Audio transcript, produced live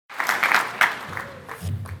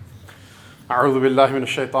أعوذ بالله من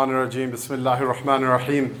الشيطان الرجيم بسم الله الرحمن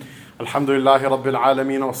الرحيم الحمد لله رب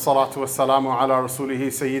العالمين والصلاة والسلام على رسوله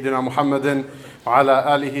سيدنا محمد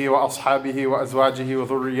وعلى آله وأصحابه وأزواجه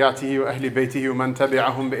وذرياته وأهل بيته ومن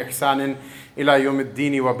تبعهم بإحسان إلى يوم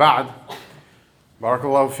الدين وبعد.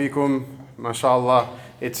 Barakallahu feekum, mashallah.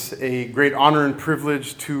 It's a great honor and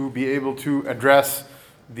privilege to be able to address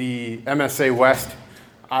the MSA West.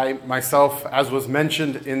 I myself, as was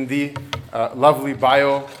mentioned in the lovely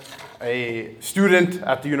bio, a student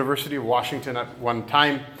at the University of Washington at one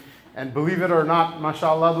time. And believe it or not,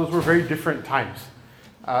 mashallah, those were very different times.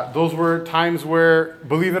 Those were times where,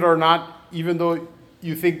 believe it or not, even though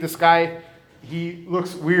you think this guy, he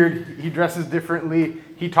looks weird, he dresses differently,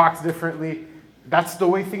 he talks differently, that's the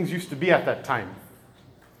way things used to be at that time.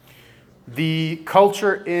 The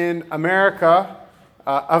culture in America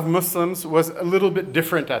of Muslims was a little bit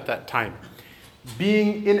different at that time.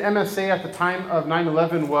 Being in MSA at the time of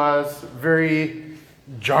 9/11 was very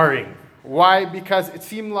jarring. Why? Because it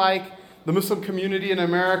seemed like the Muslim community in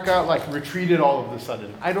America retreated all of a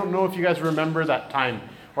sudden. I don't know if you guys remember that time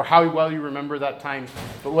or how well you remember that time.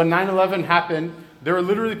 But when 9/11 happened, there were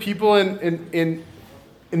literally people in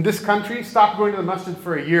this country stopped going to the masjid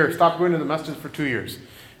for a year, stopped going to the masjid for 2 years.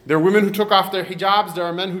 There are women who took off their hijabs. There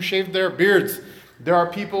are men who shaved their beards. There are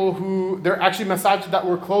people there are actually masajid that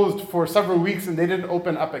were closed for several weeks and they didn't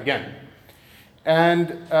open up again.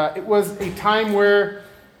 And it was a time where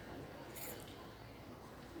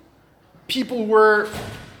people were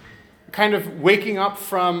kind of waking up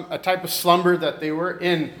from a type of slumber that they were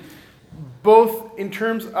in, both in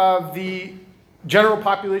terms of the general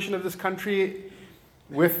population of this country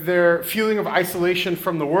with their feeling of isolation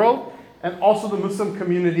from the world, and also the Muslim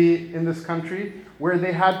community in this country, where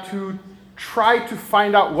they had to try to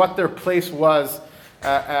find out what their place was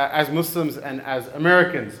as Muslims and as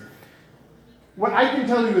Americans. What I can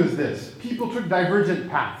tell you is this: people took divergent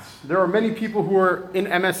paths. There are many people who were in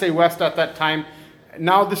MSA West at that time.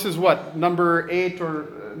 Now this is what, number 8 or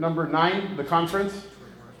number 9, the conference?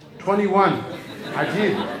 21.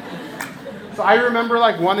 Ajib. So I remember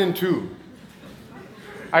 1 and 2.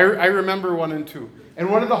 I remember 1 and 2. And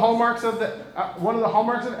one of the hallmarks of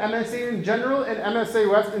MSA in general and MSA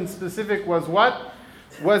West in specific was what?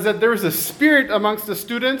 Was that there was a spirit amongst the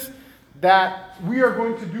students that we are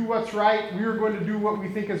going to do what's right, we are going to do what we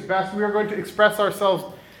think is best, we are going to express ourselves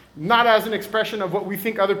not as an expression of what we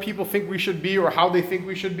think other people think we should be or how they think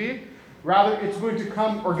we should be. Rather, it's going to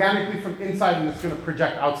come organically from inside and it's going to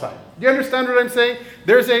project outside. Do you understand what I'm saying?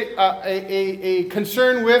 There's a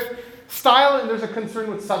concern with style and there's a concern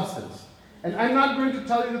with substance. And I'm not going to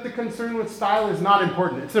tell you that the concern with style is not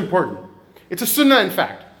important. It's important. It's a sunnah, in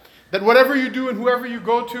fact, that whatever you do and whoever you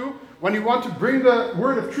go to, when you want to bring the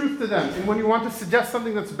word of truth to them and when you want to suggest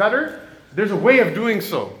something that's better, there's a way of doing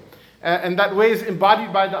so. And that way is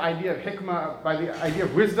embodied by the idea of hikmah, by the idea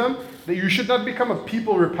of wisdom, that you should not become a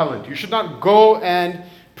people repellent. You should not go and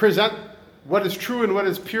present what is true and what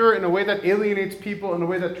is pure in a way that alienates people, in a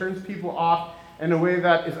way that turns people off, in a way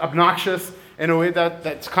that is obnoxious, in a way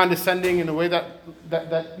that's condescending, in a way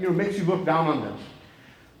that makes you look down on them.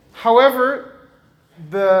 However,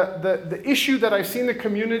 the issue that I've seen the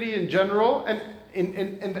community in general, and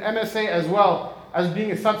in the MSA as well, as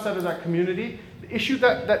being a subset of that community, the issue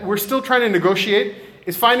that we're still trying to negotiate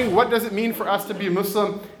is finding what does it mean for us to be a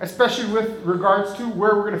Muslim, especially with regards to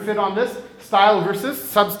where we're going to fit on this style versus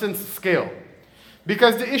substance scale.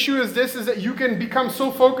 Because the issue is that you can become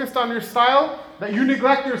so focused on your style that you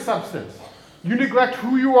neglect your substance. You neglect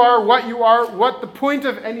who you are, what the point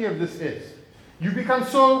of any of this is. You become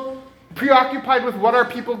so preoccupied with what are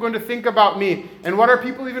people going to think about me, and what are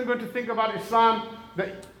people even going to think about Islam,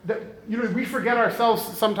 that we forget ourselves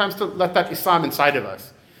sometimes to let that Islam inside of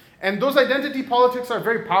us. And those identity politics are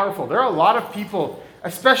very powerful. There are a lot of people,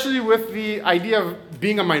 especially with the idea of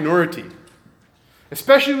being a minority.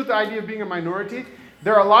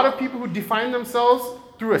 There are a lot of people who define themselves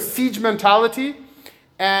through a siege mentality,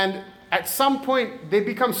 and at some point they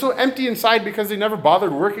become so empty inside because they never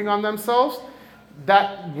bothered working on themselves,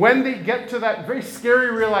 that when they get to that very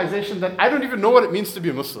scary realization that I don't even know what it means to be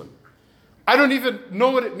a Muslim, I don't even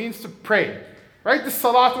know what it means to pray, right? The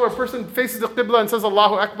salat where a person faces the qibla and says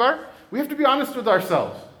Allahu Akbar, we have to be honest with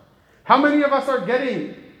ourselves. How many of us are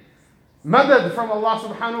getting madad from Allah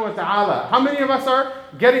subhanahu wa ta'ala? How many of us are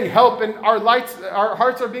getting help and our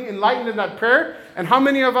hearts are being enlightened in that prayer? And how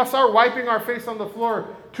many of us are wiping our face on the floor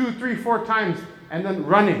 2, 3, 4 times and then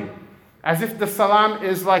running? As if the salam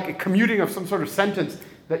is like a commuting of some sort of sentence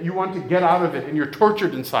that you want to get out of it and you're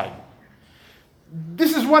tortured inside.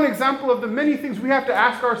 This is one example of the many things we have to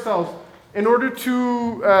ask ourselves. in order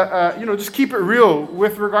to just keep it real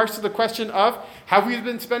with regards to the question of, have we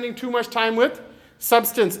been spending too much time with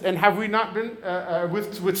substance, and have we not been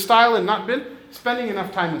with style and not been spending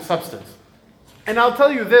enough time in substance? And I'll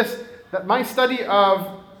tell you this, that my study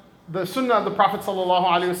of the sunnah of the Prophet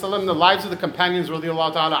ﷺ, the lives of the companions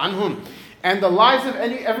radiallahu ta'ala anhum, and the lives of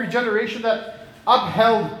every generation that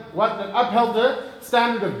upheld the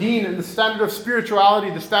standard of deen and the standard of spirituality,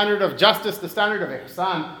 the standard of justice, the standard of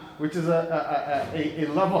ihsan, which is a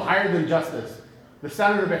level higher than justice. The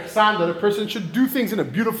standard of ihsan, that a person should do things in a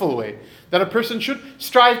beautiful way, that a person should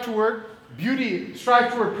strive toward beauty,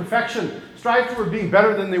 strive toward perfection, strive toward being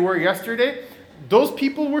better than they were yesterday. Those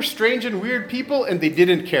people were strange and weird people, and they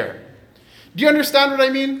didn't care. Do you understand what I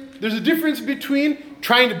mean? There's a difference between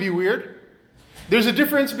trying to be weird. There's a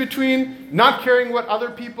difference between not caring what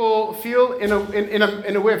other people feel in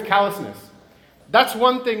a way of callousness. That's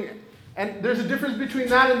one thing. And there's a difference between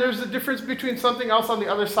that, and there's a difference between something else on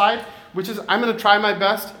the other side, which is I'm going to try my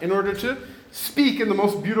best in order to speak in the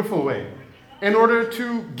most beautiful way, in order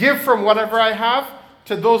to give from whatever I have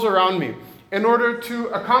to those around me, in order to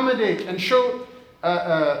accommodate and show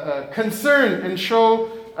concern and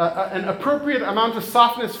show an appropriate amount of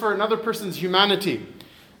softness for another person's humanity.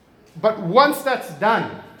 But once that's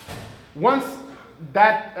done, once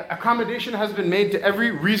that accommodation has been made to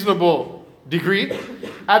every reasonable degree,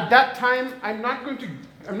 at that time I'm not going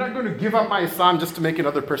to give up my Islam just to make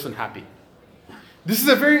another person happy. This is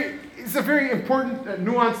a very important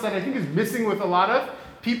nuance that I think is missing with a lot of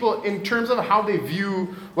people in terms of how they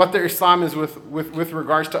view what their Islam is with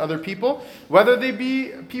regards to other people, whether they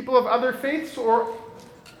be people of other faiths or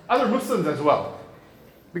other Muslims as well.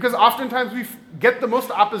 Because oftentimes we get the most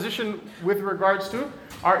opposition with regards to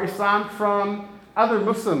our Islam from other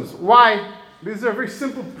Muslims. Why? Because there's a very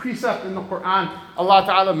simple precept in the Quran. Allah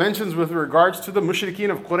Ta'ala mentions with regards to the mushrikeen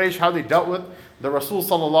of Quraysh, how they dealt with the Rasul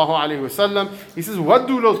Sallallahu Alaihi Wasallam. He says, وَدُّوا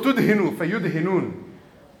لَوْ تُدْهِنُوا فَيُدْهِنُونَ.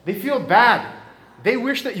 They feel bad. They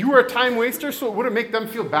wish that you were a time waster, so it wouldn't make them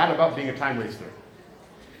feel bad about being a time waster.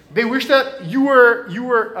 They wish that you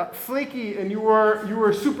were flaky and you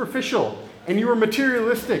were superficial and you were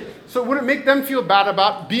materialistic, so it wouldn't make them feel bad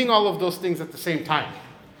about being all of those things at the same time.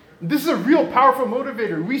 This is a real powerful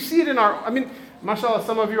motivator. We see it in mashallah,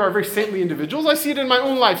 some of you are very saintly individuals. I see it in my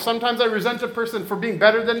own life. Sometimes I resent a person for being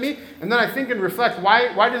better than me, and then I think and reflect,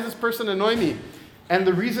 why does this person annoy me? And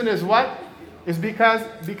the reason is what? Is because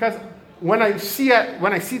when I see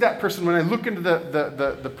that person, when I look into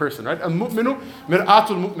the person, right? Al-mu'minu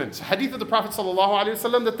mir'atul mu'min. It's a hadith of the Prophet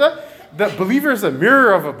ﷺ that the believer is a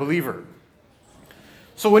mirror of a believer.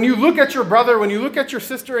 So when you look at your brother, when you look at your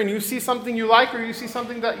sister, and you see something you like or you see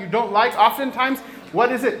something that you don't like, oftentimes,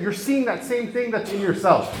 what is it? You're seeing that same thing that's in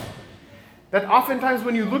yourself. That oftentimes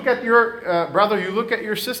when you look at your brother, you look at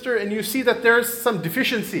your sister, and you see that there's some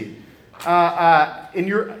deficiency,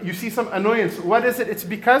 you see some annoyance. What is it? It's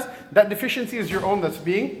because that deficiency is your own that's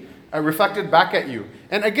being reflected back at you.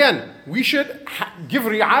 And again, we should give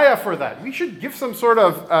ri'ayah for that. We should give some sort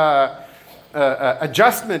of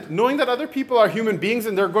adjustment, knowing that other people are human beings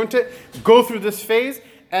and they're going to go through this phase,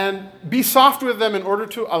 and be soft with them in order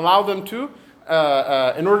to allow them to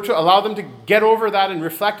get over that and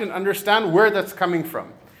reflect and understand where that's coming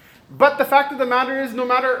from. But the fact of the matter is, no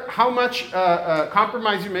matter how much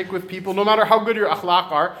compromise you make with people, no matter how good your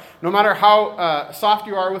akhlaq are, no matter how soft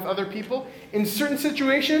you are with other people, in certain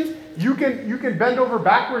situations, you can bend over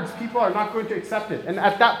backwards. People are not going to accept it. And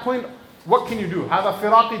at that point, what can you do? هذا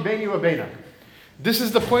فراقي بيني وبينك. This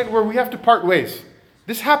is the point where we have to part ways.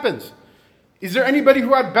 This happens. Is there anybody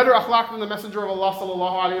who had better akhlaq than the Messenger of Allah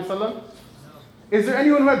sallallahu alaihi wasallam? Is there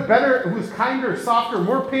anyone who's kinder, softer,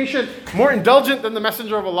 more patient, more indulgent than the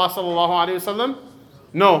Messenger of Allah sallallahu alaihi wasallam?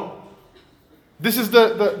 No. This is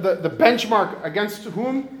the benchmark against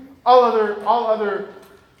whom all other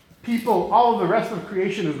people, all of the rest of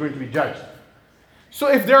creation is going to be judged. So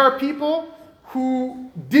if there are people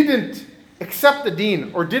who didn't accept the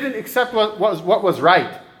deen or didn't accept what was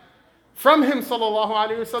right from him sallallahu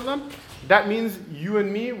alaihi wasallam, that means you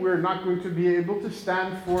and me, we're not going to be able to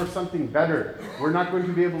stand for something better. We're not going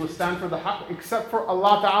to be able to stand for the haqq except for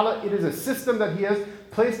Allah Ta'ala. It is a system that He has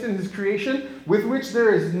placed in His creation with which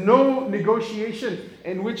there is no negotiation,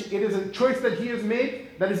 in which it is a choice that He has made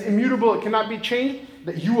that is immutable, it cannot be changed,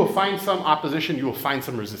 that you will find some opposition, you will find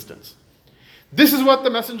some resistance. This is what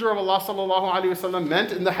the Messenger of Allah sallallahu alaihi wasallam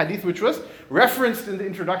meant in the hadith which was referenced in the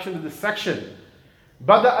introduction to this section.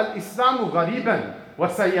 Bada al-Islamu ghariban wa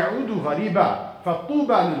sayaudu ghariba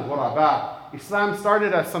fatuba lil-ghuraba. Islam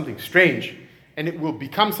started as something strange, and it will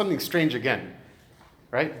become something strange again.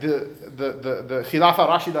 Right? The Khilafah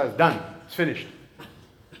Rashida is done. It's finished.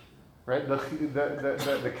 right?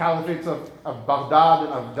 The caliphates of Baghdad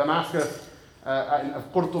and of Damascus and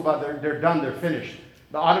of Qurtuba, they're done, they're finished.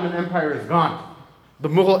 The Ottoman Empire is gone. The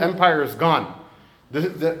Mughal Empire is gone.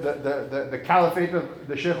 The caliphate of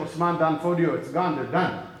the Sheikh Osman Dan Fodio, it's gone, they're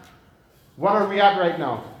done. What are we at right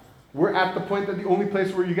now? We're at the point that the only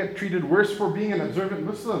place where you get treated worse for being an observant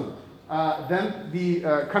Muslim than the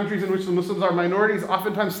countries in which the Muslims are minorities,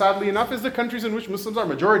 oftentimes, sadly enough, is the countries in which Muslims are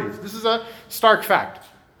majorities. This is a stark fact.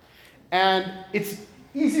 And it's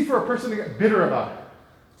easy for a person to get bitter about it.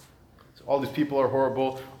 So all these people are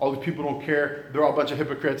horrible, all these people don't care, they're all a bunch of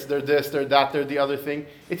hypocrites, they're this, they're that, they're the other thing.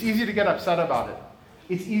 It's easy to get upset about it.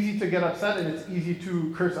 It's easy to get upset and it's easy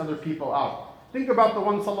to curse other people out. Think about the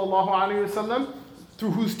one sallallahu alaihi wasallam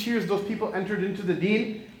through whose tears those people entered into the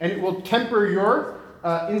deen, and it will temper your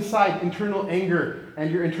inside internal anger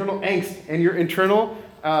and your internal angst and your internal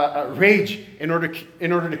rage in order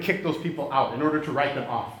to kick those people out, in order to write them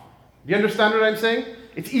off. Do you understand what I'm saying?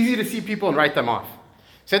 It's easy to see people and write them off.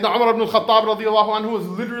 Sayyidina Umar ibn al-Khattab radiallahu anhu was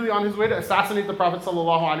literally on his way to assassinate the Prophet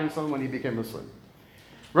sallallahu alaihi wasallam when he became Muslim.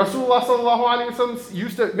 Rasulullah sallallahu alaihi wasallam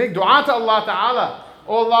used to make dua to Allah Ta'ala.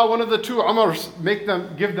 Oh Allah, one of the two Umars,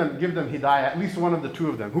 give them hidayah, at least one of the two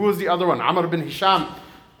of them. Who was the other one? Amr bin Hisham,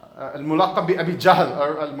 al-Mulaqab bi Abi Jahl,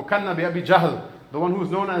 or al-Mukanna bi Abi Jahl, the one who was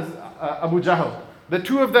known as Abu Jahl. The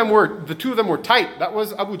two of them were tight. That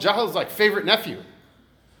was Abu Jahl's favorite nephew.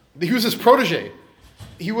 He was his protege.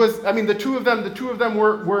 The two of them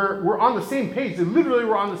were on the same page. They literally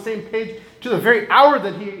were on the same page to the very hour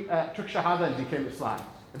that he took Shahada and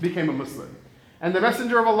became a Muslim. And the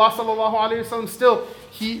Messenger of Allah sallallahu alaihi wasallam still,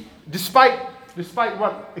 despite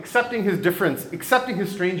what, accepting his difference, accepting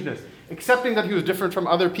his strangeness, accepting that he was different from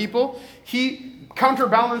other people, he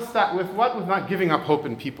counterbalanced that with what? With not giving up hope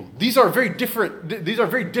in people. These are very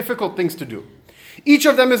difficult things to do. Each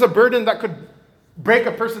of them is a burden that could break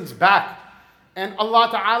a person's back. And Allah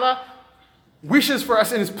Ta'ala wishes for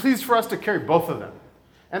us and is pleased for us to carry both of them.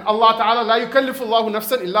 And Allah Ta'ala, la yukallifu Allahu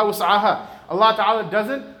nafsan illa wus'aha. Allah Ta'ala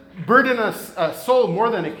doesn't burden a soul more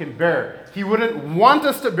than it can bear. He wouldn't want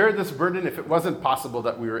us to bear this burden if it wasn't possible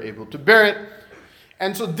that we were able to bear it.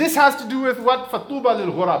 And so this has to do with what? Fatuba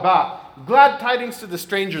lil ghuraba. Glad tidings to the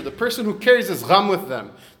stranger, the person who carries his gham with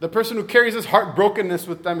them, the person who carries his heartbrokenness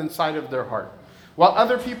with them inside of their heart. While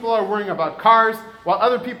other people are worrying about cars, while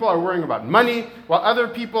other people are worrying about money, while other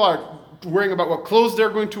people are worrying about what clothes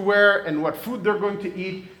they're going to wear and what food they're going to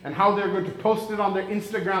eat and how they're going to post it on their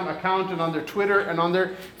Instagram account and on their Twitter and on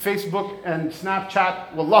their Facebook and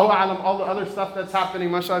Snapchat. Wallahu alam, all the other stuff that's happening.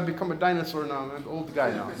 MashaAllah, I've become a dinosaur now. I'm an old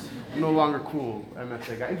guy now. I'm no longer cool,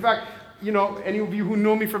 MSA guy. In fact, any of you who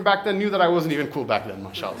know me from back then knew that I wasn't even cool back then,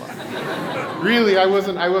 mashallah. Really, I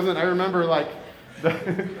wasn't. I remember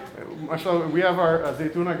mashallah, we have our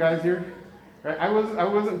Zaytuna guys here. Right? I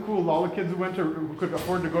wasn't cool. All the kids who could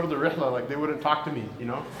afford to go to the rihla, they wouldn't talk to me,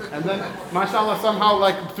 And then, mashallah,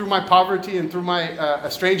 somehow, through my poverty and through my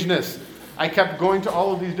strangeness, I kept going to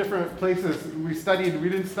all of these different places. We studied. We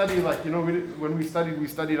didn't study when we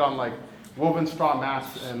studied on woven straw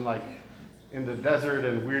mats and in the desert,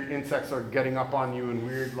 and weird insects are getting up on you, and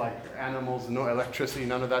weird animals, no electricity,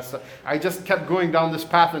 none of that stuff. I just kept going down this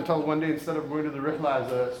path until one day, instead of going to the rihla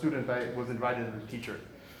as a student, I was invited as a teacher.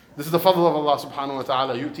 This is the fadl of Allah subhanahu wa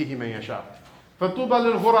ta'ala. Yu'tihi man yasha. Fatuba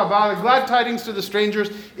lil ghuraba. Glad tidings to the strangers.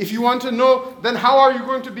 If you want to know, then how are you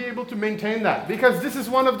going to be able to maintain that? Because this is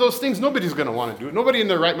one of those things nobody's going to want to do. Nobody in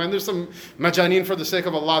their right mind. There's some majaneen for the sake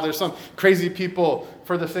of Allah. There's some crazy people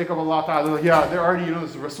for the sake of Allah ta'ala. Yeah, they're already,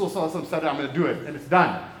 Rasul sallallahu alaihi wasallam said, I'm going to do it. And it's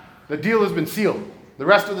done. The deal has been sealed. The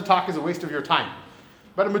rest of the talk is a waste of your time.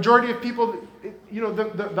 But a majority of people, the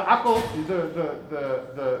aql,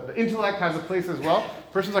 the intellect has a place as well.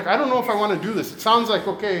 Person's like, I don't know if I want to do this. It sounds like,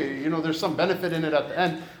 okay, there's some benefit in it at the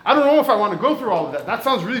end. I don't know if I want to go through all of that. That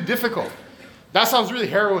sounds really difficult. That sounds really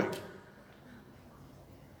harrowing.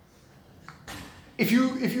 If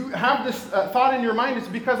you have this thought in your mind, it's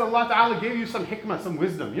because Allah Ta'ala gave you some hikmah, some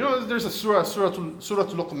wisdom. There's a surah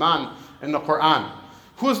Luqman in the Quran.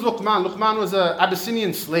 Who is Luqman? Luqman was an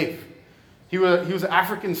Abyssinian slave. He was an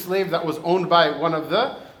African slave that was owned by one of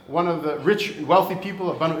the rich, wealthy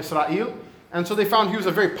people of Banu Israel. And so they found he was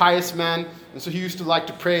a very pious man. And so he used to like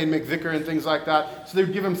to pray and make dhikr and things like that. So they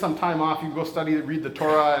would give him some time off. He'd go read the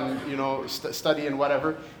Torah and, study and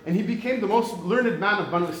whatever. And he became the most learned man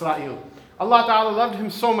of Banu Israel. Allah Ta'ala loved him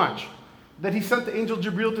so much that he sent the angel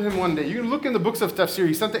Jibreel to him one day. You can look in the books of tafsir.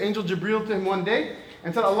 He sent the angel Jibreel to him one day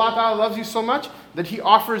and said, Allah Ta'ala loves you so much that he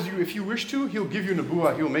offers you, if you wish to, he'll give you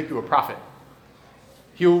nubuwah, he'll make you a prophet.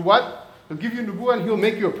 He'll what? He'll give you nubuwah and he'll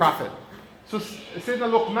make you a prophet. So Sayyidina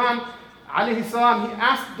Luqman, alayhi salam, he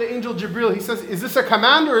asked the angel Jibril, he says, is this a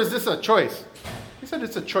command or is this a choice? He said,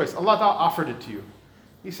 it's a choice. Allah Ta'ala offered it to you.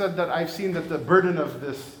 He said that I've seen that the burden of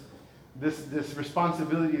this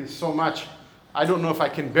responsibility is so much, I don't know if I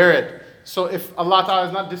can bear it. So if Allah Ta'ala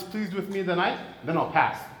is not displeased with me then I'll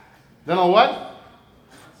pass. Then I'll what?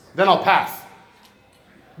 Then I'll pass.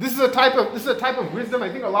 This is a type of wisdom I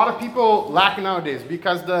think a lot of people lack nowadays,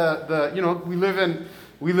 because we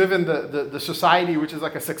live in the society which is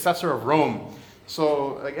like a successor of Rome.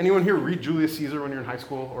 So like, anyone here read Julius Caesar when you're in high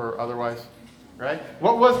school or otherwise? Right?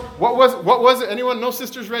 What was it? Anyone know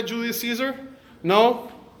sisters read Julius Caesar?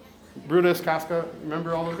 No? Brutus, Casca,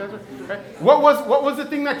 remember all those guys? Right? What was the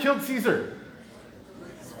thing that killed Caesar?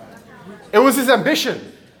 It was his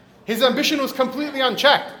ambition. His ambition was completely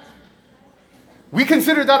unchecked. We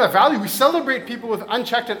consider that a value. We celebrate people with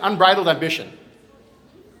unchecked and unbridled ambition.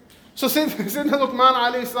 So Sayyidina Luqman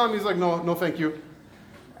alayhi salam, he's like, no, thank you.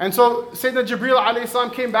 And so Sayyidina Jibreel alayhi salam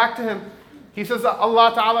came back to him. He says that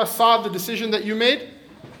Allah Ta'ala saw the decision that you made.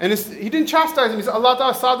 And he didn't chastise him. He said, Allah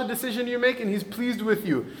Ta'ala saw the decision you make and He's pleased with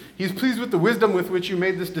you. He's pleased with the wisdom with which you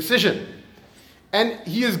made this decision. And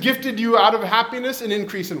He has gifted you out of happiness an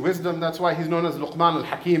increase in wisdom. That's why He's known as Luqman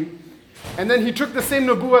al-Hakim. And then He took the same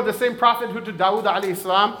nubuwah, the same prophethood to Dawud alayhi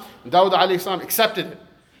salam. Dawud alayhi salam accepted it.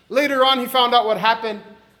 Later on, he found out what happened.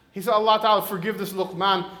 He said, Allah Ta'ala, forgive this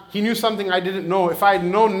Luqman. He knew something I didn't know. If I had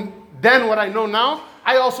known then what I know now,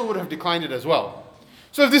 I also would have declined it as well.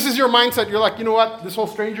 So if this is your mindset, you're like, you know what, this whole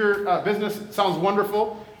stranger business sounds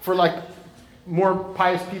wonderful for like more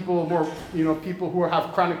pious people, more people who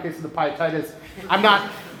have chronic cases of pietitis. I'm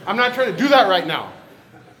not trying to do that right now.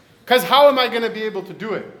 Because how am I going to be able to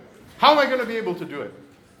do it? How am I going to be able to do it?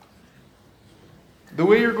 The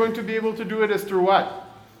way you're going to be able to do it is through what?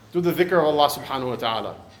 Through the dhikr of Allah subhanahu wa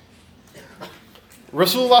ta'ala.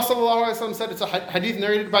 Rasulullah sallallahu alayhi wa sallam said, it's a hadith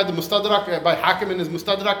narrated by the Mustadrak, by Hakim in his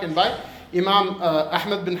Mustadrak, and by Imam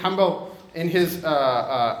Ahmad bin Hanbal in his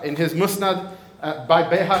Musnad, by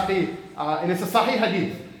Bayhaqi, and it's a Sahih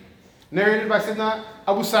hadith narrated by Sayyidina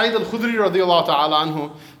Abu Sa'id al-Khudri radiyallahu ta'ala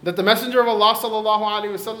anhu, that the Messenger of Allah sallallahu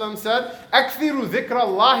alayhi wa sallam said, أكثروا ذكر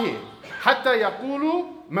الله حتى يقولوا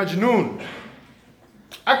مجنون.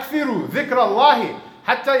 أكثروا ذكر الله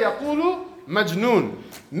حتى يقولوا مجنون.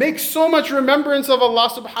 Make so much remembrance of Allah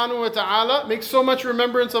subhanahu wa ta'ala, make so much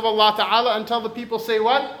remembrance of Allah ta'ala until the people say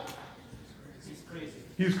what? He's crazy.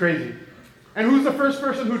 He's crazy. And who's the first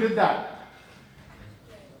person who did that?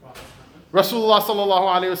 Rasulullah sallallahu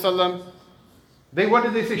alayhi wasallam. What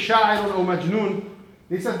did they say? Sha'irun or majnoon.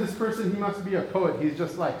 They said this person, he must be a poet. He's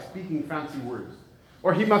just like speaking fancy words.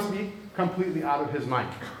 Or he must be completely out of his mind.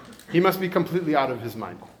 He must be completely out of his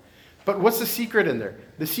mind. But what's the secret in there?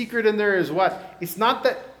 The secret in there is what? It's not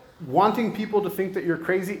that wanting people to think that you're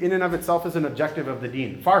crazy in and of itself is an objective of the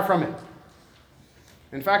deen. Far from it.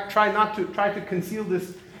 In fact, try to conceal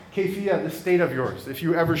this kayfiyah, this state of yours, if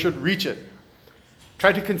you ever should reach it.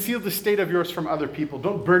 Try to conceal the state of yours from other people.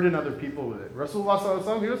 Don't burden other people with it. Rasulullah sallallahu alaihi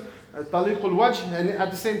wasallam, he was taliqul wajh, and at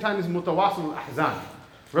the same time, he's mutawasil al-ahzan.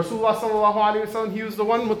 Rasulullah sallallahu alaihi wasallam, he was the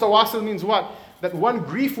one. Mutawasil means what? That one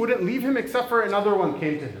grief wouldn't leave him except for another one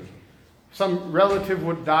came to him. Some relative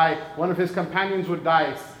would die, one of his companions would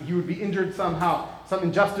die, he would be injured somehow, some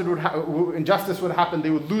injustice would happen, they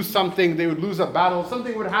would lose something, they would lose a battle,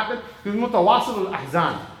 something would happen. He was mutawasil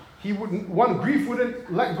al-ahzan. One grief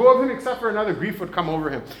wouldn't let go of him except for another grief would come over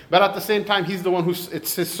him. But at the same time, he's the one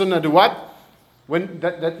it's his sunnah to what?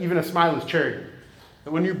 That even a smile is charity.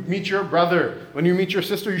 That when you meet your brother, when you meet your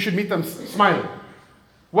sister, you should meet them smiling.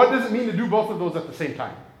 What does it mean to do both of those at the same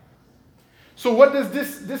time? So what does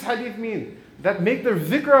this hadith mean? That make the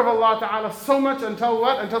dhikr of Allah Ta'ala so much until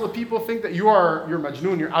what? Until the people think that you're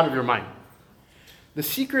majnoon, you're out of your mind. The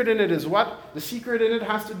secret in it is what? The secret in it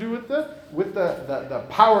has to do with the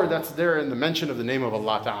power that's there in the mention of the name of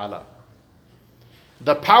Allah Ta'ala.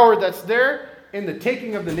 The power that's there in the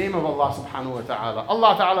taking of the name of Allah Subhanahu wa Ta'ala.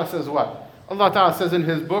 Allah Ta'ala says what? Allah Ta'ala says in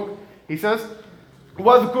His book, He says,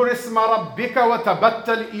 وَاذْكُرِ اسْمَ رَبِّكَ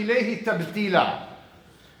وَتَبَتَّلْ إِلَيْهِ تَبْتِيلًا.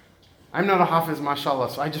 I'm not a hafiz, mashallah,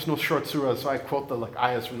 so I just know short surahs, so I quote the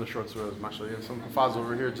ayahs from the short surahs, mashallah. You have some hafaz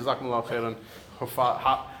over here, jazakumullah khairan,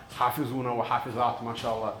 hafizuna wa hafizat,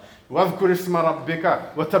 mashallah. وَاذْكُرِ اسْمَ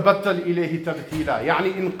رَبِّكَ وَتَبَتَّلْ إِلَيْهِ تَبْتِيلًا.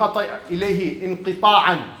 يعني انقطع إليه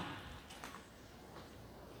انقطاعا.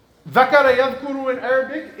 ذَكَرَ يَذْكُرُ in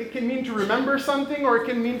Arabic, it can mean to remember something or it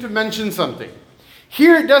can mean to mention something.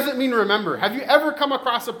 Here it doesn't mean remember. Have you ever come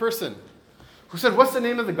across a person who said, what's the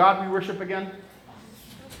name of the God we worship again?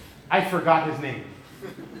 I forgot his name.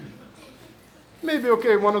 Maybe,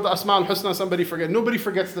 okay, one of the Asma al-Husna, somebody forget. Nobody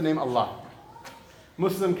forgets the name Allah.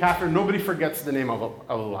 Muslim, kafir, nobody forgets the name of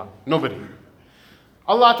Allah. Nobody.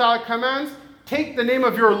 Allah Ta'ala commands, take the name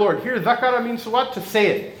of your Lord. Here, dhakara means what? To say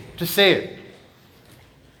it. To say it.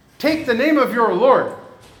 Take the name of your Lord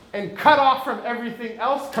and cut off from everything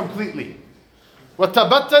else completely.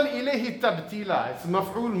 وَتَبَتَّلْ إِلَيْهِ تَبْتِيلًا. It's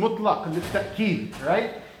maf'ul mutlaq, لِلتَّأْكِيد,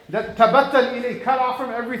 right? That tabattal ilay, cut off from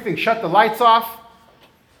everything. Shut the lights off.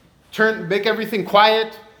 Make everything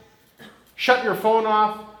quiet. Shut your phone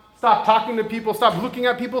off. Stop talking to people. Stop looking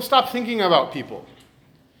at people. Stop thinking about people.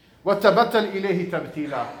 وَتَبَتَّلْ إِلَيْهِ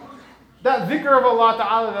تَبْتِيلًا. That dhikr of Allah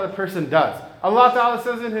Ta'ala that a person does. Allah Ta'ala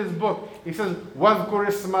says in His book, He says, وَاذْكُرِ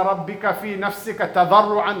اسْمَ رَبِّكَ فِي نَفْسِكَ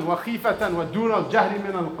تَضَرُّعًا وَخِيفَةً وَدُونَ الْجَهْرِ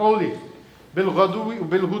مِنَ الْقَوْلِ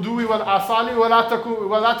بِالْغُدُوِّ وَالْآصَالِ وَلَا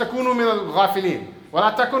تَكُونُوا مِنَ الْغَافِلِينَ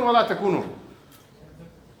ولا تكونوا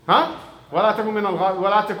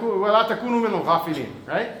ولا تكونوا من الغافلين,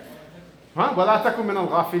 right? ولا تكون من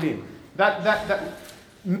الغافلين.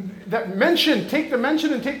 That mention, take the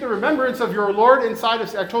mention and take the remembrance of your Lord inside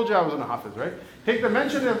of. I told you I was in a hafiz, right? Take the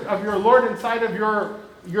mention of your Lord inside of your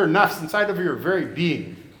nafs, inside of your very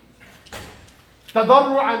being.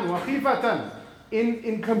 تضرعا وخيفة,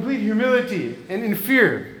 in complete humility and in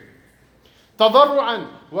fear. تضرعا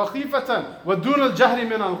وخيفة ودون الجهر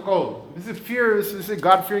من القول. This is fear. This is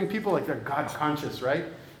God-fearing people, like they're God-conscious, right?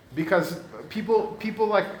 Because people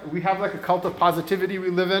like, we have like a cult of positivity we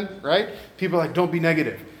live in, right? People like, don't be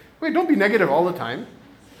negative. Wait, don't be negative all the time.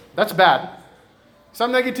 That's bad.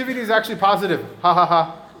 Some negativity is actually positive. Ha ha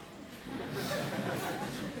ha.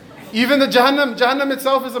 Even the Jahannam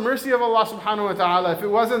itself is a mercy of Allah subhanahu wa ta'ala. If it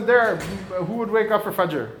wasn't there, who would wake up for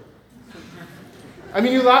Fajr? I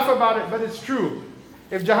mean, you laugh about it, but it's true.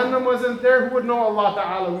 If Jahannam wasn't there, who would know Allah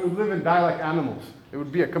Ta'ala? We would live and die like animals. It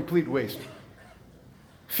would be a complete waste.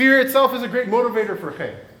 Fear itself is a great motivator for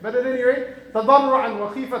khair. But at any rate,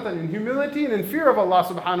 تَضَرُّعًا وَخِيفَةً, in humility and in fear of Allah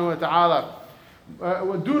Subhanahu wa Ta'ala.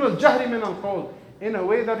 وَدُونَ الْجَهْرِ مِنَ الْقَوْلِ, in a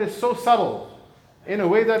way that is so subtle. In a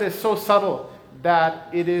way that is so subtle that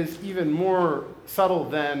it is even more subtle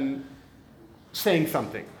than saying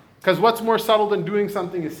something. Because what's more subtle than doing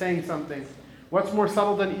something is saying something. What's more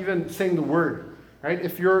subtle than even saying the word? Right?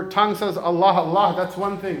 If your tongue says Allah, Allah, that's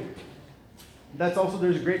one thing. That's also,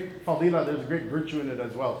 there's great fadila, there's great virtue in it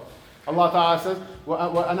as well. Allah Ta'ala says,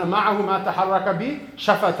 وَأَنَا مَعَهُ مَا تَحَرَّكَ بِي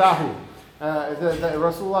شَفَتَاهُ. The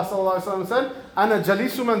Rasulullah Sallallahu Alaihi Wasallam said, أَنَا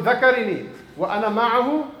جَلِيسُ مَنْ ذَكَرِنِي وَأَنَا مَعَهُ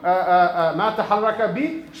مَا تَحَرَّكَ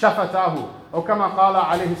بِي شَفَتَاهُ. Or كما قال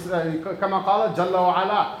جَلَّ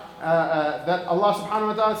وَعَلَى. That Allah Subhanahu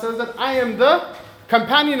Wa Ta'ala says that I am the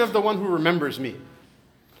companion of the one who remembers me.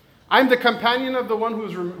 I'm the companion of the one who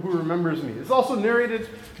remembers me. It's also narrated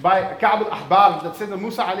by Ka'b al-Ahbar that Sayyidina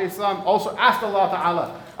Musa alayhi salam also asked Allah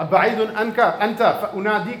Ta'ala, أَبَعِيدٌ أَنْتَ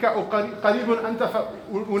فَأُنَادِيكَ أَوْ قَرِيبٌ أَنْتَ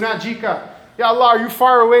فَأُنَاجِيكَ. Ya Allah, are you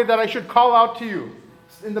far away that I should call out to you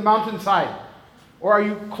in the mountainside? Or are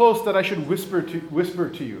you close that I should whisper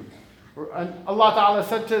to you? And Allah Ta'ala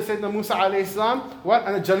said to Sayyidina Musa alayhi salam, what?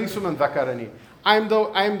 أَنَا جَلِيسُ مَنْ ذَكَرَنِي. I am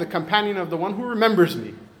the companion of the one who remembers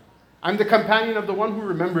me. I'm the companion of the one who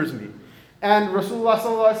remembers me. And Rasulullah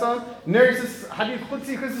Sallallahu Alaihi Wasallam narrates this hadith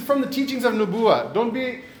Qudsi because it's from the teachings of Nubuwah. Don't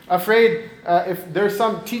be afraid if there's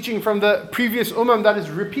some teaching from the previous ummah that is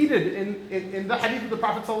repeated in the hadith of the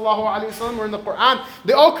Prophet Sallallahu Alaihi Wasallam or in the Quran.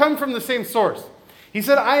 They all come from the same source. He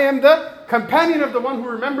said, I am the companion of the one who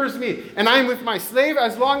remembers me, and I am with my slave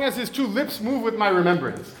as long as his two lips move with my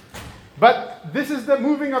remembrance. But this is the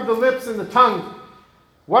moving of the lips and the tongue.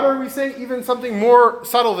 What are we saying? Even something more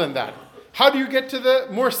subtle than that. How do you get to the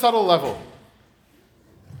more subtle level?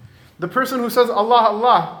 The person who says Allah,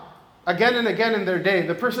 Allah again and again in their day.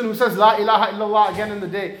 The person who says La ilaha illallah again in the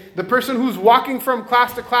day. The person who's walking from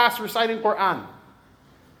class to class reciting Quran.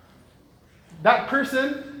 That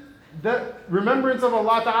person, the remembrance of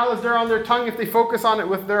Allah Ta'ala is there on their tongue. If they focus on it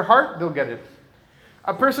with their heart, they'll get it.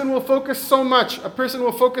 A person will focus so much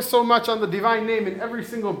on the divine name in every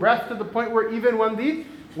single breath to the point where even when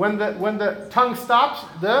the tongue stops,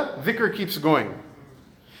 the dhikr keeps going.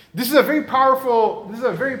 This is a very powerful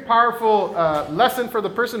lesson for the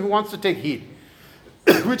person who wants to take heed,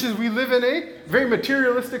 which is we live in a very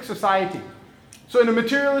materialistic society. So in a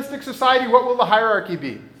materialistic society, what will the hierarchy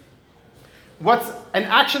be? What's an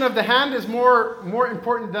action of the hand is more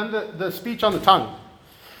important than the speech on the tongue.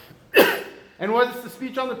 And what is the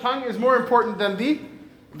speech on the tongue is more important than the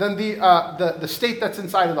state that's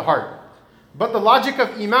inside of the heart. But the logic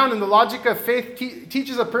of iman and the logic of faith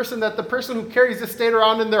teaches a person that the person who carries this state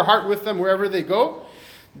around in their heart with them wherever they go,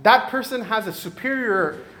 that person has a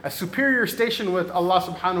superior station with Allah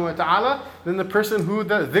subhanahu wa ta'ala than the person who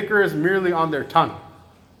the dhikr is merely on their tongue.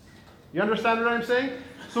 You understand what I'm saying?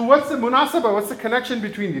 So what's the munasabah? What's the connection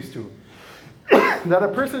between these two? That a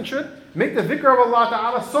person should make the dhikr of Allah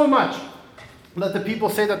Ta'ala so much that the people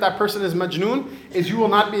say that that person is majnoon, is you will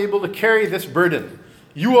not be able to carry this burden.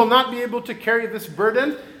 You will not be able to carry this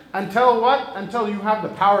burden until what? Until you have the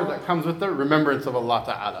power that comes with the remembrance of Allah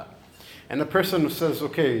Ta'ala. And the person says,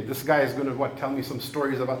 okay, this guy is going to tell me some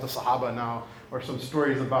stories about the Sahaba now, or some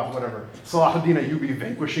stories about whatever. Salahuddin Ayyubi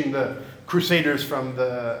vanquishing the Crusaders from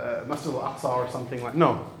the Masjid al-Aqsa or something like.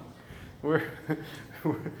 No, we're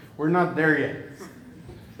not there yet.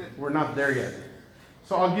 We're not there yet.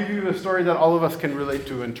 So I'll give you a story that all of us can relate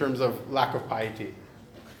to in terms of lack of piety.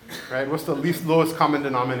 Right? What's the lowest common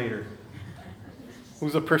denominator?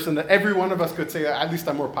 Who's a person that every one of us could say, at least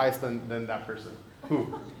I'm more pious than that person?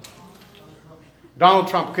 Who? Donald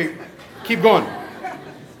Trump. Okay, keep going.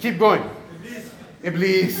 Keep going.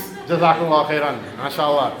 Iblis. Jazakallah khairan.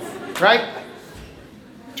 MashaAllah. Right?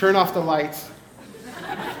 Turn off the lights.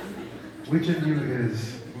 Which of you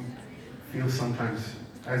feels sometimes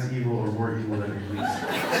as evil or more evil than Iblis?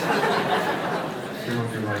 Turn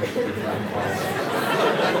off your lights.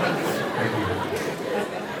 Thank you.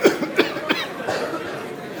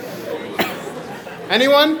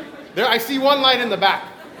 Anyone? There, I see one light in the back.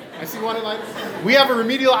 I see one light. We have a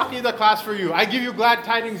remedial aqidah class for you. I give you glad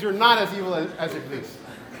tidings. You're not as evil as Iblis.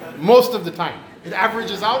 Most of the time. It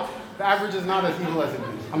averages out. The average is not as evil as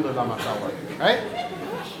Iblis. Alhamdulillah, mashallah. Right?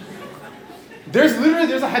 There's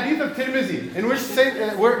a hadith of Tirmidhi in which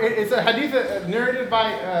it's a hadith narrated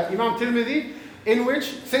by Imam Tirmidhi, in which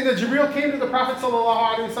Sayyidina Jibreel came to the Prophet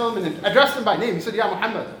ﷺ and addressed him by name. He said, Ya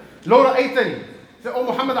Muhammad, lo ra'aytani. He said, O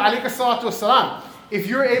Muhammad alayka salatu wassalam, if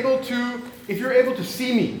you're able to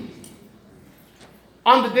see me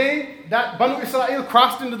on the day that Banu Israel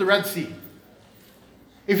crossed into the Red Sea.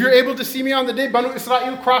 If you're able to see me on the day Banu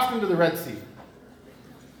Israel crossed into the Red Sea.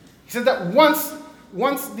 He said that once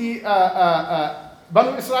the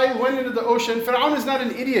Banu Israel went into the ocean, Fir'aun is not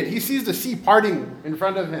an idiot. He sees the sea parting in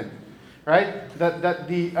front of him. Right? That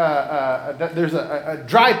there's a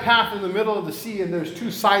dry path in the middle of the sea, and there's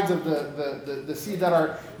two sides of the sea that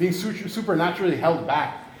are being supernaturally held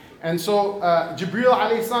back. And so Jibreel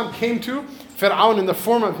alayhi salam came to Fir'aun in the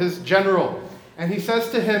form of his general, and he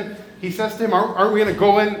says to him, aren't we going to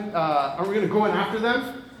go in? Aren't we going to go in after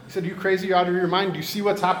them? He said, "Are you crazy? You out of your mind? Do you see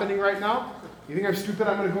what's happening right now? You think I'm stupid?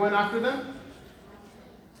 I'm going to go in after them?"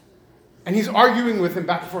 And he's arguing with him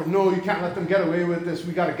back and forth. No, you can't let them get away with this.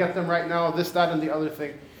 We got to get them right now. This, that, and the other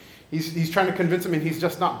thing. He's trying to convince him, and he's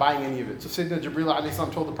just not buying any of it. So Sayyidina Jibreel alayhi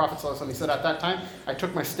salam told the Prophet sallallahu alaihi wasallam, he said, at that time, I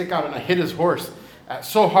took my stick out and I hit his horse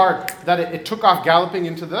so hard that it took off galloping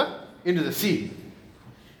into the sea.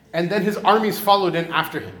 And then his armies followed in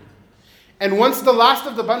after him. And once the last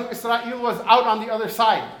of the Banu Israel was out on the other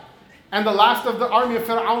side, and the last of the army of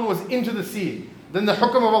Fir'aun was into the sea, then the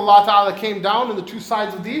hukm of Allah Ta'ala came down, and the two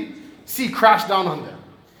sides of the sea crashed down on them.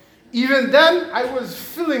 Even then, I was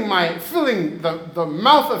filling the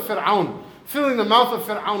mouth of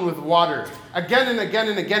Fir'aun with water. Again and again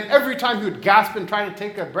and again. Every time he would gasp and try to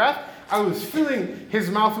take a breath, I was filling his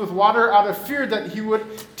mouth with water out of fear that he would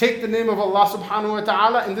take the name of Allah subhanahu wa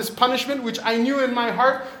ta'ala, and this punishment, which I knew in my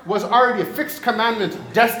heart was already a fixed commandment,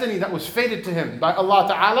 destiny that was fated to him by Allah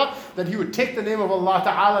ta'ala, that he would take the name of Allah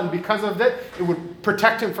ta'ala, and because of that, it would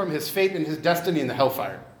protect him from his fate and his destiny in the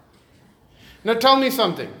hellfire. Now tell me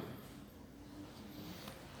something.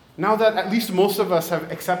 Now that at least most of us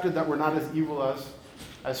have accepted that we're not as evil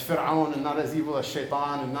as Fir'aun, and not as evil as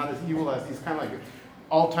Shaitan, and not as evil as these kind of like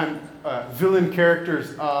all-time villain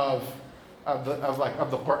characters of the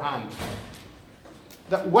Quran.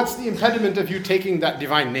 That what's the impediment of you taking that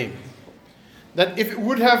divine name? That if it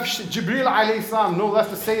would have Jibreel alayhi salam, no less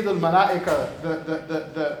the Sayyid al-Malaika,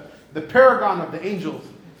 the paragon of the angels,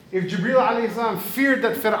 if Jibreel alayhi salam feared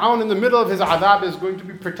that Fir'aun in the middle of his adab is going to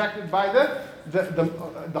be protected by the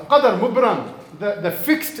qadar mubram, the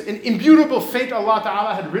fixed and immutable fate Allah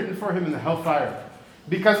Ta'ala had written for him in the hellfire,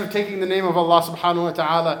 because of taking the name of Allah subhanahu wa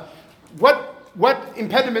ta'ala, what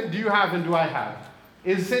impediment do you have and do I have?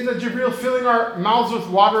 Is Sayyidina Jibreel filling our mouths with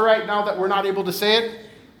water right now that we're not able to say it?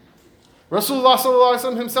 Rasulullah sallallahu alaihi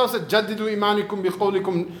wasallam himself said, "Jaddidu imanikum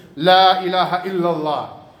biqawlikum la ilaha illallah."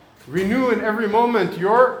 Renew in every moment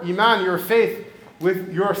your iman, your faith,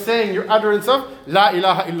 with your saying, your utterance of La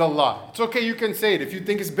ilaha illallah. It's okay, you can say it. If you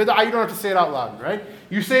think it's bid'ah, you don't have to say it out loud, right?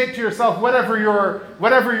 You say it to yourself, whatever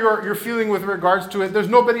you're feeling with regards to it. There's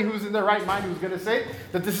nobody who's in their right mind who's going to say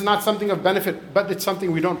that this is not something of benefit, but it's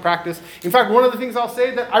something we don't practice. In fact, one of the things I'll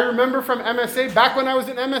say that I remember from MSA, back when I was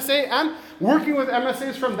in MSA and working with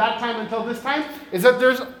MSAs from that time until this time, is that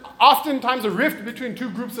there's oftentimes a rift between two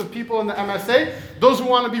groups of people in the MSA, those who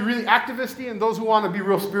want to be really activisty and those who want to be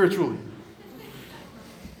real spiritually.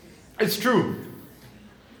 It's true.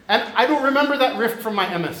 And I don't remember that rift from my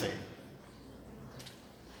MSA.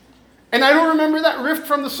 And I don't remember that rift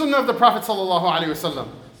from the Sunnah of the Prophet ﷺ.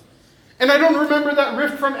 And I don't remember that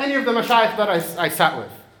rift from any of the mashayikh that I sat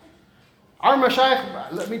with. Our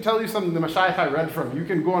mashayikh, let me tell you something, the mashayikh I read from, you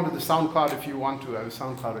can go onto the SoundCloud if you want to. I have a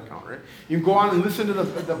SoundCloud account, right? You can go on and listen to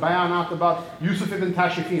the bayanat about Yusuf ibn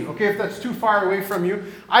Tashifin. Okay, if that's too far away from you,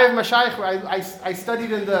 I have mashayikh, I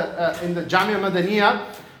studied in the Jamia Madaniya.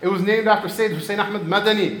 It was named after Sayyid Hussein Ahmad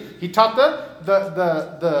Madani. He taught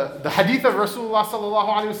the hadith of Rasulullah sallallahu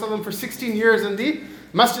alaihi wasallam for 16 years in the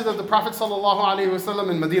Masjid of the Prophet sallallahu alaihi wasallam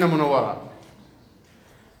in Medina Munawwara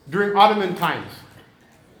during Ottoman times.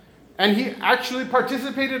 And he actually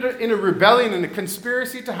participated in a rebellion and a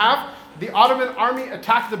conspiracy to have the Ottoman army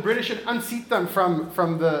attack the British and unseat them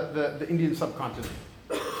from the Indian subcontinent.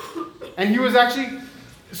 And he was actually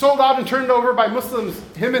sold out and turned over by Muslims.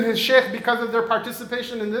 Him and his sheikh, because of their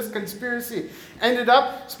participation in this conspiracy, ended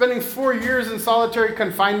up spending 4 years in solitary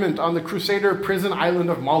confinement on the Crusader prison island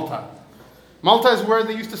of Malta. Malta is where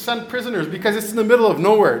they used to send prisoners because it's in the middle of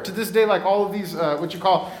nowhere. To this day, like all of these, what you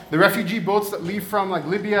call the refugee boats that leave from like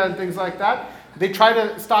Libya and things like that, they try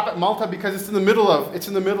to stop at Malta because it's in the middle of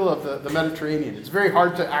the Mediterranean. It's very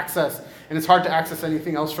hard to access, and it's hard to access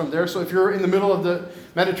anything else from there. So if you're in the middle of the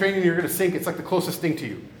Mediterranean, you're going to sink. It's like the closest thing to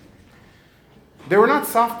you. They were not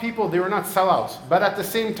soft people. They were not sellouts. But at the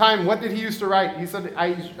same time, what did he used to write? He said,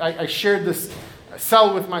 I shared this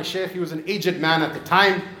cell with my sheikh. He was an aged man at the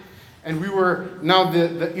time. And we were now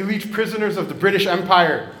the elite prisoners of the British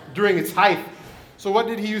Empire during its height. So what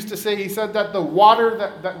did he used to say? He said that the water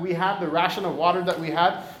that we had, the ration of water that we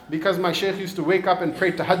had, because my sheikh used to wake up and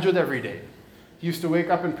pray tahajjud every day. He used to wake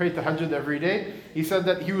up and pray tahajjud every day. He said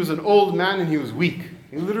that he was an old man and he was weak.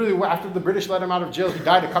 He literally, after the British let him out of jail, he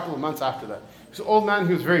died a couple of months after that. He was an old man,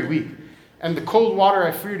 he was very weak. And the cold water,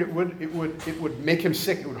 I feared it would make him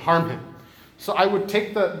sick, it would harm him. So I would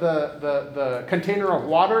take the container of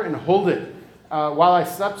water and hold it while I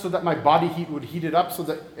slept so that my body heat would heat it up so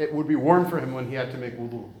that it would be warm for him when he had to make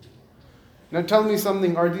wudu. Now tell me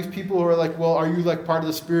something, are these people who are like, well, are you like part of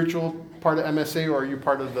the spiritual part of MSA or are you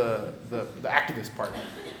part of the activist part?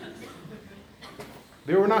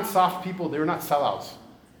 They were not soft people, they were not sellouts.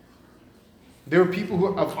 They were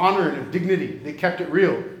people of honor and of dignity. They kept it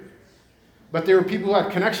real. But they were people who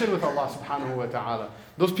had connection with Allah subhanahu wa ta'ala.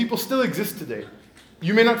 Those people still exist today.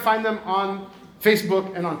 You may not find them on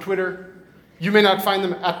Facebook and on Twitter. You may not find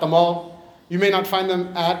them at the mall. You may not find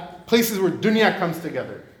them at places where dunya comes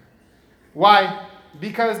together. Why?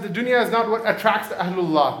 Because the dunya is not what attracts the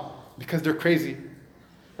Ahlullah. Because they're crazy.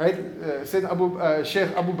 Right? Sheikh Abu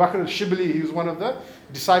Bakr al-Shibli, he was one of the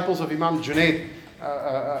disciples of Imam Junayd,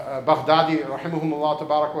 Baghdadi, rahimahumullah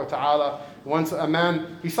tabarak wa ta'ala. Once a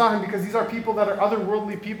man, he saw him because these are people that are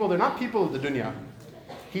otherworldly people. They're not people of the dunya.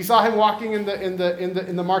 He saw him walking in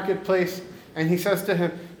the marketplace, and he says to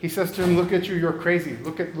him, "Look at you, you're crazy.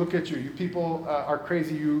 Look at you. You people are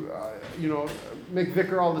crazy. You make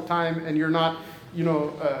dhikr all the time, and you're not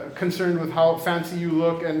concerned with how fancy you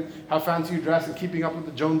look and how fancy you dress and keeping up with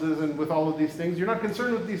the Joneses and with all of these things. You're not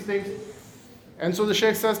concerned with these things." And so the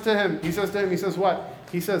Shaykh says to him, what?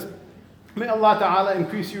 He says, "May Allah Ta'ala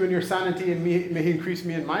increase you in your sanity and may He increase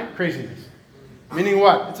me in my craziness." Meaning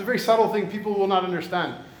what? It's a very subtle thing people will not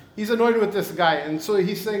understand. He's annoyed with this guy, and so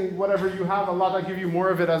he's saying, whatever you have, Allah Ta'ala give you more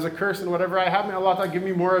of it as a curse, and whatever I have, may Allah Ta'ala give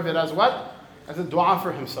me more of it as what? As a dua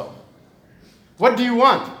for himself. What do you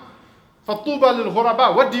want? فَطُوبَى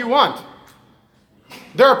لِلْغُرَبَى. What do you want?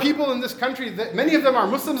 There are people in this country that many of them are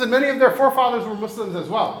Muslims and many of their forefathers were Muslims as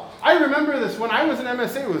well. I remember this when I was in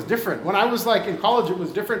MSA, it was different. When I was like in college, it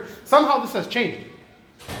was different. Somehow this has changed.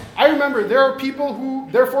 I remember there are people who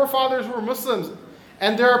their forefathers were Muslims,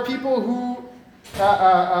 and there are people who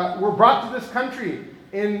were brought to this country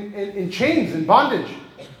in chains, in bondage,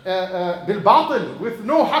 bil batil, with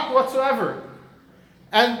no haqq whatsoever.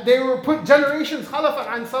 And they were put generations, khalafan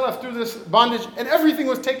an salaf, through this bondage, and everything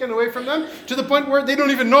was taken away from them to the point where they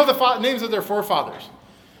don't even know the names of their forefathers.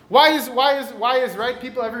 Why is right?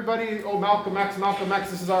 People, everybody, Malcolm X,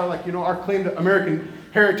 this is our our claim to American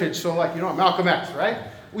heritage. So Malcolm X, right?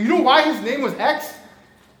 Well, you know why his name was X?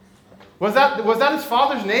 Was that his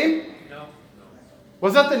father's name? No.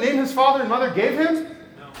 Was that the name his father and mother gave him?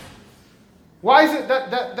 No. Why is it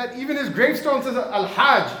that even his gravestone says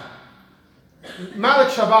Al-Hajj, Malik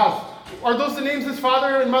Shabazz? Are those the names his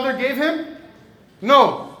father and mother gave him?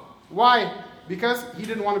 No. Why? Because he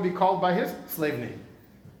didn't want to be called by his slave name.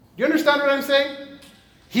 Do you understand what I'm saying?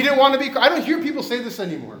 He didn't want to be. I don't hear people say this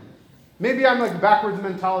anymore. Maybe I'm like backwards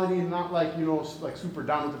mentality and not like, like super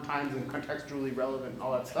down with the times and contextually relevant and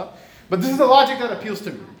all that stuff. But this is the logic that appeals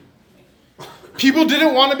to me. People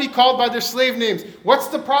didn't want to be called by their slave names. What's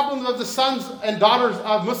the problem of the sons and daughters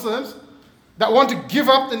of Muslims that want to give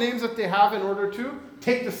up the names that they have in order to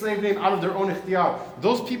take the slave name out of their own ikhtiyar?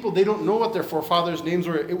 Those people, they don't know what their forefathers' names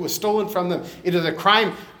were. It was stolen from them. It is a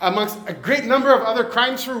crime amongst a great number of other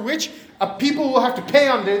crimes for which people will have to pay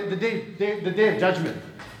on the day of judgment.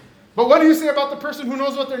 But what do you say about the person who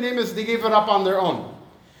knows what their name is? They gave it up on their own.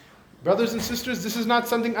 Brothers and sisters, this is not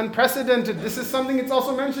something unprecedented. This is something it's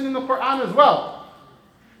also mentioned in the Quran as well.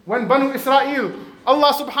 When Banu Israel,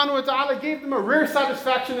 Allah subhanahu wa ta'ala gave them a rare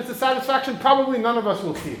satisfaction. It's a satisfaction probably none of us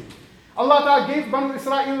will see. Allah ta'ala gave Banu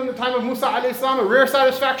Israel in the time of Musa alayhi salam a rare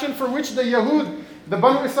satisfaction for which the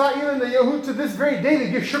Banu Israel and the Yahud to this very day, they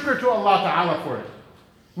give shukr to Allah ta'ala for it.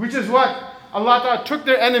 Which is what? Allah ta'ala took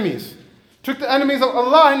their enemies. Took the enemies of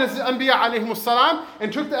Allah and His Anbiya alayhimus salam,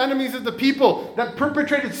 and took the enemies of the people that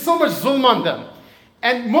perpetrated so much zulm on them.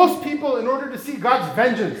 And most people, in order to see God's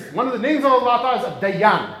vengeance, one of the names of Allah Ta'ala is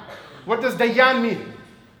Dayyan. What does Dayyan mean?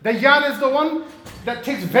 Dayyan is the one that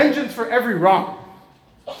takes vengeance for every wrong.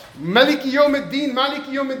 Maliki Yawm ad-Din. Maliki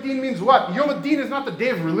Yawm ad-Din means what? Yawm ad-Din is not the day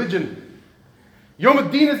of religion. Yawm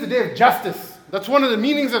ad-Din is the day of justice. That's one of the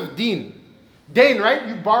meanings of Deen. Dain, right?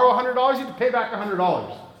 You borrow $100, you have to pay back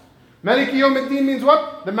 $100. Maliki Yawm ad-Din means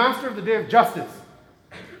what? The master of the day of justice.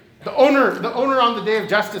 The owner on the day of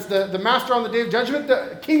justice, the master on the day of judgment,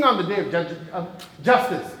 the king on the day of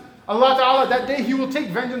justice. Allah Ta'ala, that day He will take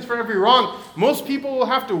vengeance for every wrong. Most people will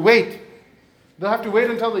have to wait. They'll have to wait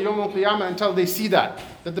until the Yawm al-Qiyamah, until they see that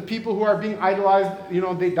the people who are being idolized,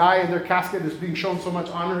 they die and their casket is being shown so much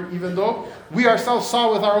honor, even though we ourselves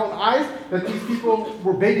saw with our own eyes that these people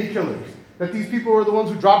were baby killers. That these people were the ones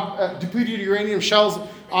who dropped depleted uranium shells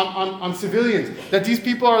on civilians. That these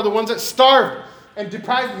people are the ones that starved and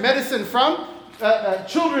deprived medicine from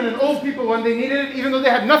children and old people when they needed it, even though they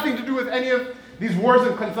had nothing to do with any of these wars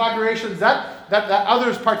and conflagrations that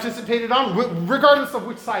others participated on, regardless of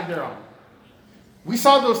which side they're on. We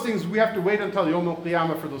saw those things. We have to wait until Yawm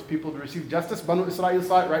al-Qiyamah for those people to receive justice. Banu Israel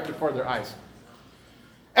saw it right before their eyes.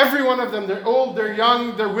 Every one of them, they're old, they're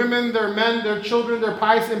young, they're women, they're men, they're children, they're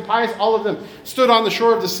pious, impious, all of them stood on the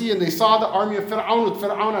shore of the sea and they saw the army of Fir'aun with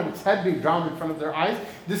Fir'aun on its head being drowned in front of their eyes.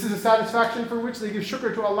 This is a satisfaction for which they give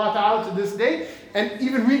shukr to Allah Ta'ala to this day, and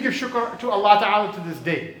even we give shukr to Allah Ta'ala to this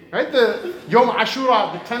day. Right? The Yawm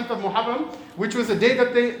Ashura, the 10th of Muharram, which was a day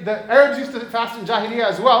that the Arabs used to fast in Jahiliyyah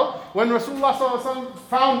as well. When Rasulullah SAW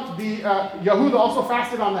found the Yahud also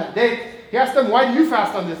fasted on that day, he asked them, why do you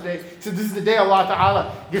fast on this day? He said, this is the day Allah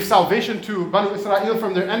Ta'ala gives salvation to Banu Israel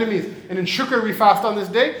from their enemies. And in shukr we fast on this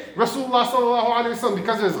day. Rasulullah SAW,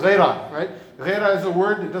 because of his ghaira, right? Ghaira is a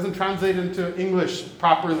word that doesn't translate into English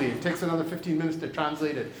properly. It takes another 15 minutes to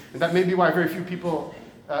translate it. And that may be why very few people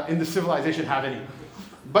in the civilization have any.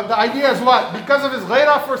 But the idea is what? Because of his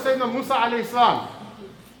ghaira for Sayyidina Musa alayhi salam.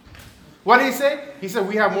 What did he say? He said,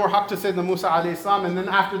 we have more haqq to Sayyidina Musa alayhi salam. And then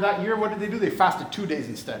after that year, what did they do? They fasted 2 days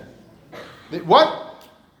instead. What?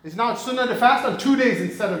 It's now sunnah to fast on 2 days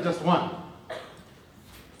instead of just one.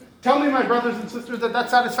 Tell me, my brothers and sisters, that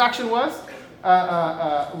satisfaction was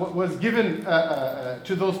given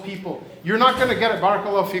to those people. You're not going to get it.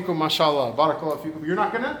 Barakallahu fikum, mashallah. Barakallahu fikum. You're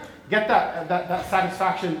not going to get that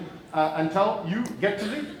satisfaction until you get to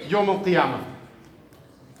the Yawm al-Qiyamah.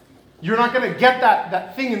 You're not going to get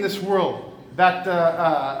that thing in this world, that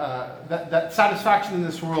satisfaction in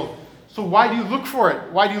this world. So why do you look for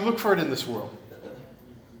it? Why do you look for it in this world?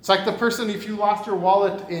 It's like the person, if you lost your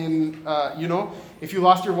wallet in, if you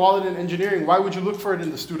lost your wallet in engineering, why would you look for it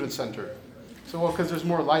in the student center? So, well, because there's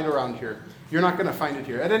more light around here. You're not going to find it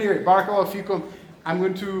here. At any rate, barakallahu fikum, I'm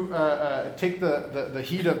going to take the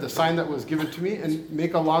heat of the sign that was given to me and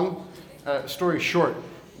make a long story short.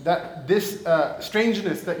 That this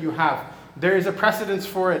strangeness that you have, there is a precedence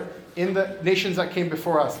for it in the nations that came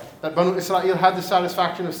before us, that Banu Israel had the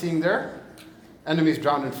satisfaction of seeing their enemies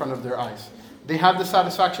drowned in front of their eyes. They had the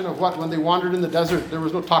satisfaction of what? When they wandered in the desert, there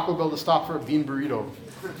was no Taco Bell to stop for a bean burrito.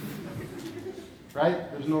 Right?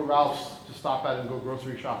 There's no Ralph's to stop at and go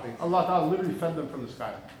grocery shopping. Allah Ta'ala literally fed them from the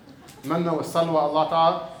sky. Manna wa salwa, Allah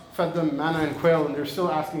Ta'ala fed them manna and quail, and they're still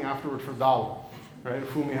asking afterward for dal. Right?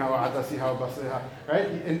 Fumiha wa adasiha wa basiha. Right?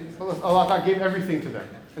 And Allah Ta'ala gave everything to them.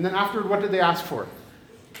 And then afterward, what did they ask for?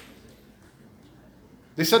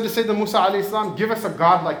 They said to Sayyidina Musa alayhi salam, give us a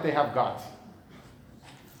God like they have gods.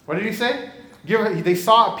 What did he say? They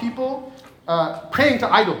saw people praying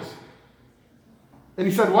to idols. And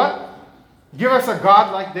he said what? Give us a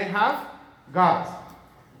God like they have gods.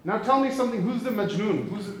 Now tell me something, who's the majnoon?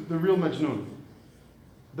 Who's the real majnoon?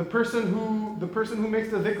 The person who makes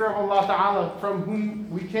the dhikr of Allah Ta'ala, from whom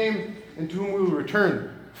we came and to whom we will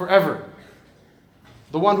return forever.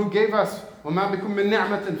 The one who gave us, وَمَا بِكُم مِّن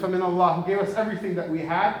نِعْمَةٍ فَمِنَ اللَّهِ, who gave us everything that we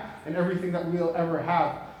had and everything that we'll ever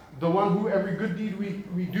have. The one who every good deed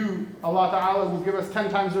we do, Allah Ta'ala will give us 10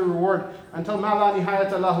 times the reward until مَا لَا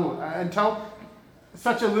نِهَايَةَ لَهُ, until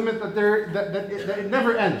such a limit that it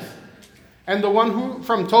never ends. And the one who,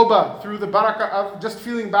 from tawbah, through the barakah of just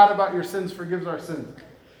feeling bad about your sins, forgives our sins.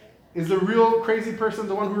 Is the real crazy person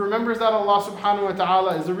the one who remembers that Allah subhanahu wa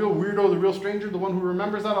ta'ala? Is the real weirdo, the real stranger, the one who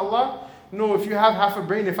remembers that Allah? No, if you have half a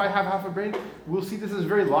brain, if I have half a brain, we'll see this as a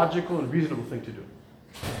very logical and reasonable thing to do.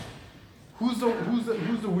 Who's the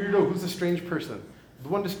weirdo, who's the strange person? The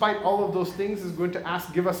one, despite all of those things, is going to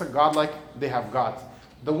give us a God like they have gods.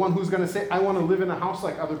 The one who's going to say, I want to live in a house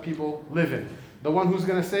like other people live in. The one who's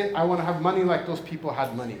going to say, I want to have money like those people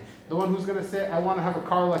had money. The one who's going to say, I want to have a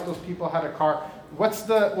car like those people had a car. What's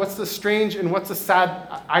the strange and what's the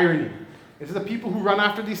sad irony? Is the people who run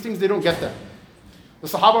after these things, they don't get them. The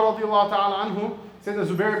Sahaba radiallahu ta'ala anhu, Sayyidina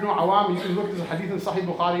Zubair ibn Awam, you can look at the hadith in Sahih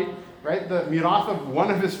Bukhari, right? The mirath of one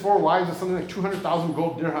of his 4 wives is something like 200,000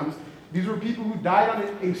 gold dirhams. These were people who died on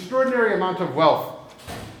an extraordinary amount of wealth.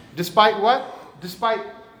 Despite what? Despite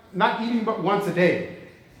not eating but once a day.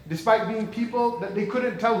 Despite being people that they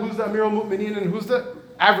couldn't tell who's the Amir al-Mu'mineen and who's the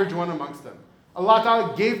average one amongst them. Allah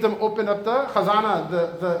Ta'ala gave them, opened up the khazana,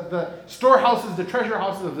 the storehouses, the treasure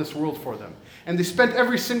houses of this world for them. And they spent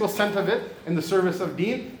every single cent of it in the service of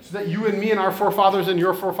deen, so that you and me and our forefathers and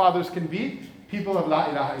your forefathers can be people of La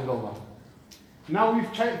ilaha illallah. Now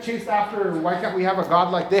we've chased after, why can't we have a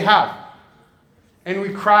God like they have? And we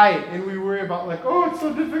cry and we worry about like, oh, it's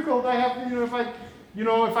so difficult. I have,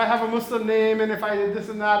 if I have a Muslim name and if I did this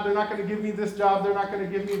and that, they're not going to give me this job, they're not going to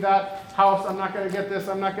give me that house, I'm not going to get this,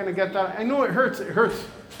 I'm not going to get that. I know it hurts.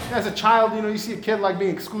 As a child, you see a kid like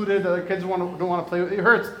being excluded, other kids don't want to play with it. It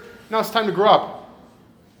hurts. Now it's time to grow up.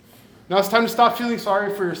 Now it's time to stop feeling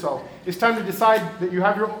sorry for yourself. It's time to decide that you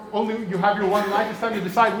have your one life. It's time to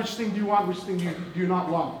decide which thing do you want, which thing do you not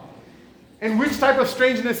want. And which type of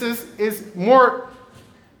strangeness is more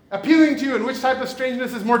appealing to you and which type of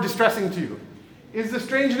strangeness is more distressing to you. Is the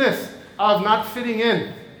strangeness of not fitting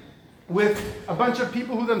in with a bunch of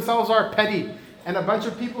people who themselves are petty and a bunch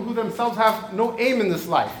of people who themselves have no aim in this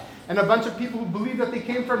life and a bunch of people who believe that they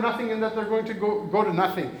came from nothing and that they're going to go to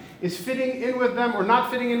nothing. Is fitting in with them or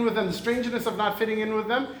not fitting in with them, the strangeness of not fitting in with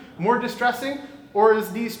them, more distressing? Or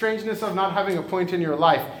is the strangeness of not having a point in your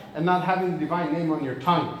life and not having the divine name on your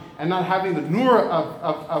tongue and not having the nur of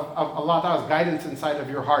Allah Ta'ala's guidance inside of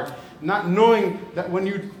your heart, not knowing that when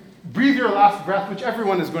you breathe your last breath, which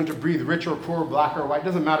everyone is going to breathe, rich or poor, black or white,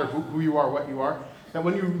 doesn't matter who you are, what you are, that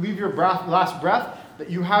when you leave your last breath, that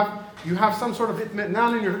you have some sort of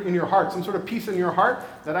itmi'nan in your heart, some sort of peace in your heart,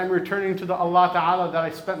 that I'm returning to the Allah Ta'ala, that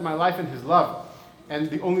I spent my life in His love. And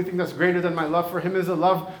the only thing that's greater than my love for Him is the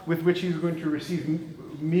love with which He's going to receive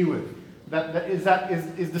me with. That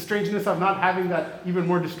is the strangeness of not having that even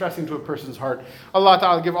more distressing to a person's heart. Allah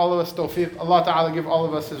Ta'ala give all of us tawfiq. Allah Ta'ala give all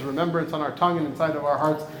of us His remembrance on our tongue and inside of our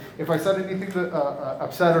hearts. If I said anything that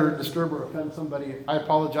upset or disturb or offend somebody, I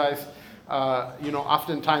apologize.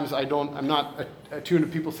 Oftentimes I'm not attuned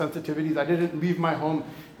to people's sensitivities. I didn't leave my home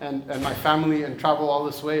and my family and travel all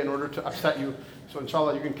this way in order to upset you. So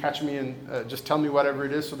inshallah, you can catch me and just tell me whatever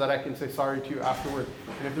it is so that I can say sorry to you afterward.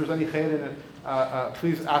 And if there's any khair in it,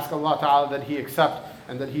 please ask Allah Ta'ala that He accept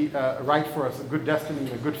and that He write for us a good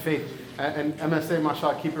destiny, a good fate. And MSA,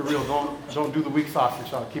 mashallah, keep it real. Don't do the weak sauce,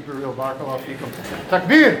 inshallah. Keep it real. Barakallahu feekum.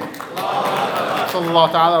 Takbir!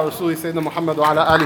 Sallallahu ta'ala wa Rasulih Sayyidina Muhammad wa ala alihi.